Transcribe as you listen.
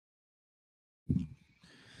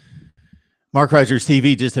Mark Rogers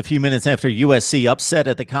TV, just a few minutes after USC upset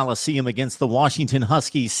at the Coliseum against the Washington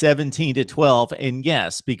Huskies 17-12. And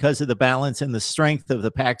yes, because of the balance and the strength of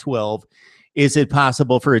the Pac-12, is it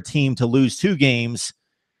possible for a team to lose two games,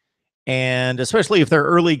 and especially if they're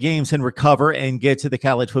early games, and recover and get to the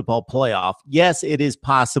college football playoff? Yes, it is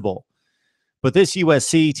possible. But this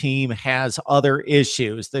USC team has other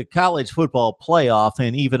issues. The college football playoff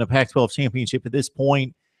and even a Pac-12 championship at this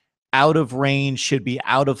point, out of range, should be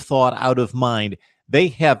out of thought, out of mind. They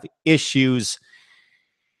have issues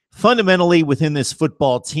fundamentally within this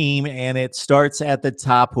football team, and it starts at the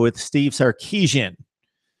top with Steve Sarkisian.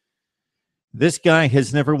 This guy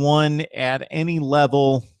has never won at any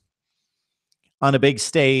level on a big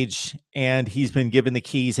stage, and he's been given the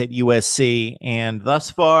keys at USC, and thus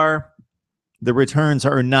far, the returns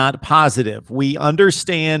are not positive. We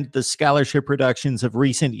understand the scholarship reductions of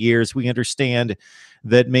recent years. We understand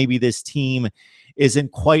that maybe this team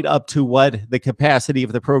isn't quite up to what the capacity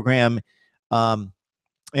of the program and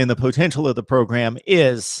the potential of the program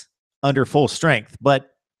is under full strength. But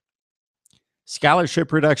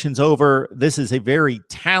scholarship reductions over, this is a very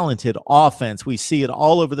talented offense. We see it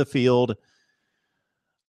all over the field.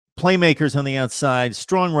 Playmakers on the outside,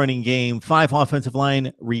 strong running game, 5 offensive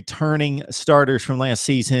line returning starters from last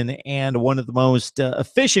season, and one of the most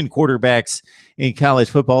efficient quarterbacks in college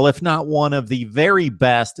football, if not one of the very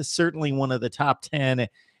best, certainly one of the top 10.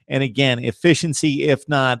 And again, efficiency, if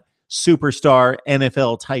not superstar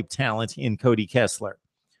NFL-type talent in Cody Kessler.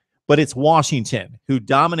 But it's Washington who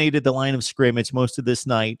dominated the line of scrimmage most of this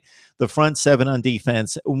night, the front seven on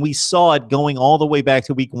defense. And we saw it going all the way back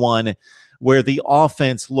to week 1, where the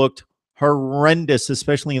offense looked horrendous,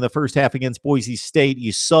 especially in the first half against Boise State.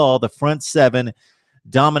 You saw the front seven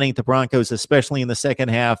dominate the Broncos, especially in the second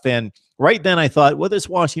half. And right then I thought, well, this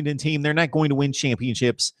Washington team, they're not going to win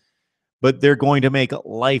championships, but they're going to make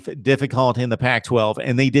life difficult in the Pac-12.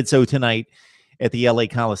 And they did so tonight at the LA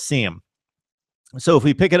Coliseum. So if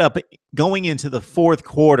we pick it up going into the fourth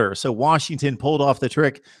quarter, so Washington pulled off the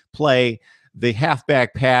trick play, the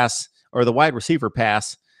halfback pass, or the wide receiver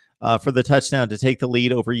pass, for the touchdown to take the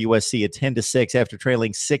lead over USC at 10-6 after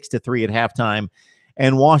trailing 6-3 at halftime.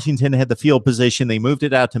 And Washington had the field position. They moved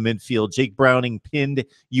it out to midfield. Jake Browning pinned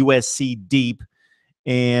USC deep.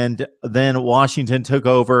 And then Washington took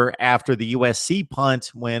over after the USC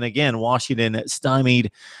punt when, again, Washington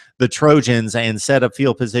stymied the Trojans and set up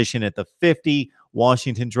field position at the 50.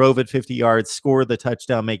 Washington drove it 50 yards, scored the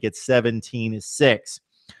touchdown, make it 17-6.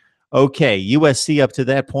 Okay, USC up to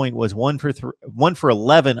that point was 1 for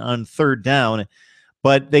 11 on third down,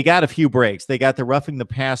 but they got a few breaks. They got the roughing the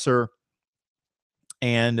passer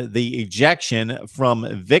and the ejection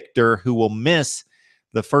from Victor, who will miss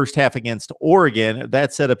the first half against Oregon.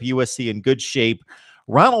 That set up USC in good shape.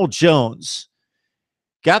 Ronald Jones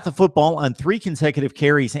got the football on 3 consecutive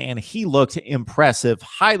carries, and he looked impressive.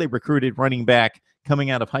 Highly recruited running back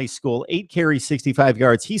coming out of high school, 8 carries, 65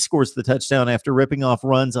 yards. He scores the touchdown after ripping off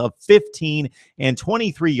runs of 15 and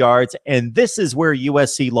 23 yards, and this is where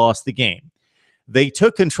USC lost the game. They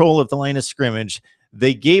took control of the line of scrimmage.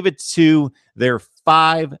 They gave it to their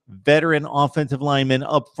 5 veteran offensive linemen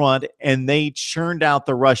up front, and they churned out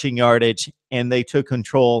the rushing yardage, and they took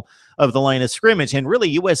control of the line of scrimmage. And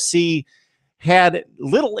really, USC had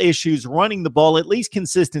little issues running the ball, at least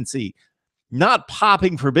consistency. Not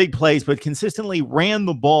popping for big plays, but consistently ran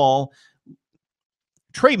the ball.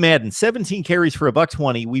 Trey Madden, 17 carries for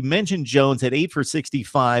 $120. We mentioned Jones at 8 for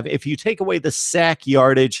 65. If you take away the sack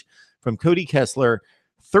yardage from Cody Kessler,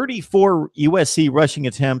 34 USC rushing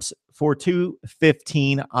attempts for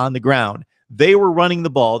 215 on the ground. They were running the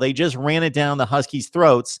ball. They just ran it down the Huskies'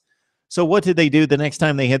 throats. So what did they do the next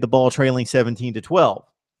time they had the ball trailing 17-12?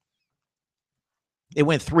 It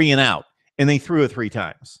went 3 and out, and they threw it 3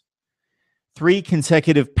 times. 3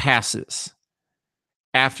 consecutive passes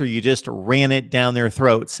after you just ran it down their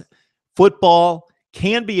throats. Football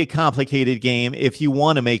can be a complicated game if you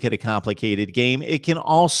want to make it a complicated game. It can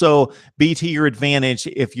also be to your advantage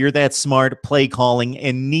if you're that smart play calling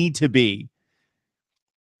and need to be.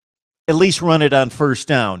 At least run it on first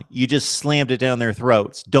down. You just slammed it down their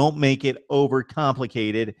throats. Don't make it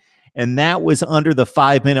overcomplicated. And that was under the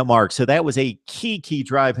 5-minute mark. So that was a key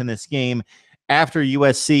drive in this game after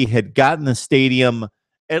USC had gotten the stadium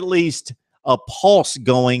at least a pulse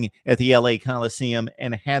going at the LA Coliseum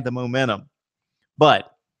and had the momentum.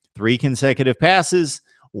 But 3 consecutive passes,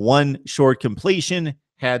 1 short completion,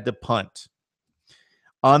 had to punt.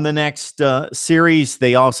 On the next series,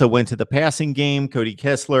 they also went to the passing game. Cody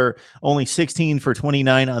Kessler, only 16 for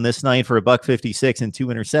 29 on this night for $156 and 2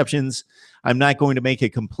 interceptions. I'm not going to make a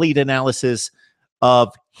complete analysis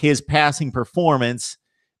of his passing performance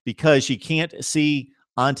because you can't see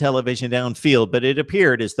on television downfield, but it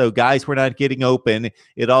appeared as though guys were not getting open.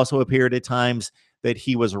 It also appeared at times that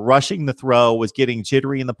he was rushing the throw, was getting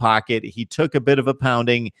jittery in the pocket. He took a bit of a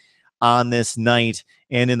pounding on this night,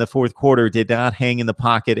 and in the fourth quarter did not hang in the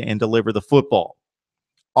pocket and deliver the football.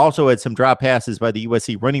 Also had some drop passes by the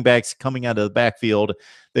USC running backs coming out of the backfield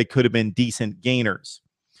that could have been decent gainers.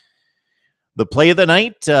 The play of the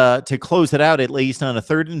night to close it out, at least on a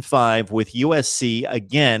 3rd and 5 with USC,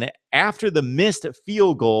 again, after the missed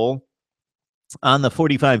field goal on the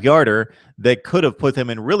 45-yarder that could have put them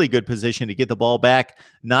in really good position to get the ball back,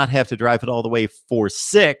 not have to drive it all the way for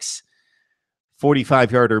 6.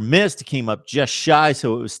 45-yarder missed, came up just shy,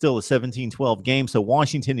 so it was still a 17-12 game. So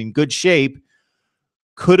Washington in good shape,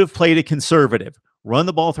 could have played it conservative, run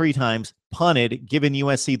the ball 3 times, punted, given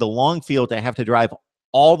USC the long field to have to drive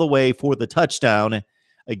all the way for the touchdown.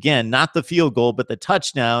 Again, not the field goal, but the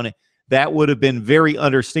touchdown. That would have been very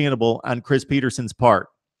understandable on Chris Petersen's part.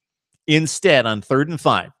 Instead, on 3rd and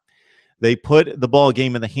 5, they put the ball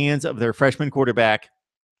game in the hands of their freshman quarterback,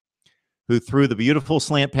 who threw the beautiful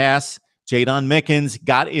slant pass. Jaydon Mickens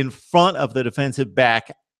got in front of the defensive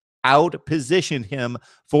back, out-positioned him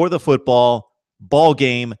for the football. Ball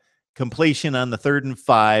game, completion on the 3rd and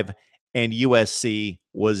 5, and USC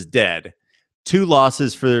was dead. 2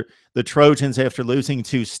 losses for the Trojans after losing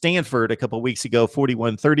to Stanford a couple weeks ago,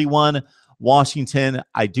 41-31. Washington,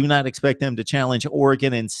 I do not expect them to challenge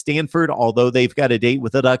Oregon and Stanford, although they've got a date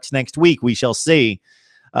with the Ducks next week. We shall see.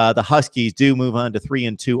 The Huskies do move on to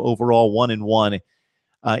 3-2 overall, 1-1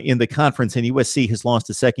 in the conference, and USC has lost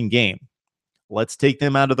a second game. Let's take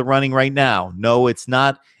them out of the running right now. No, it's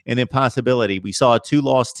not an impossibility. We saw a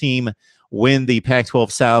 2-loss team win the Pac-12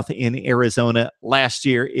 South in Arizona last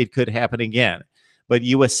year. It could happen again. But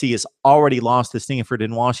USC has already lost to Stanford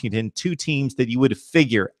and Washington, 2 teams that you would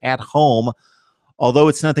figure at home, although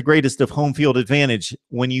it's not the greatest of home field advantage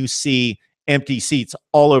when you see empty seats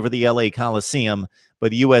all over the LA Coliseum.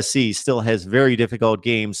 But USC still has very difficult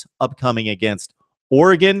games upcoming against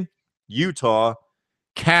Oregon, Utah,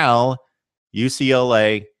 Cal,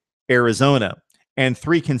 UCLA, Arizona, and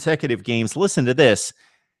 3 consecutive games. Listen to this.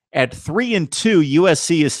 At 3-2,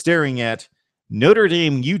 USC is staring at Notre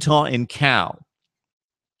Dame, Utah, and Cal.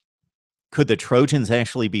 Could the Trojans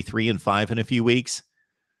actually be 3-5 in a few weeks?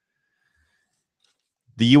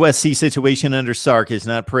 The USC situation under Sark is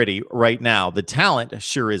not pretty right now. The talent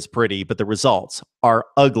sure is pretty, but the results are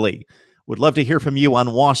ugly. Would love to hear from you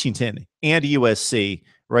on Washington and USC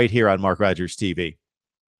right here on Mark Rogers TV.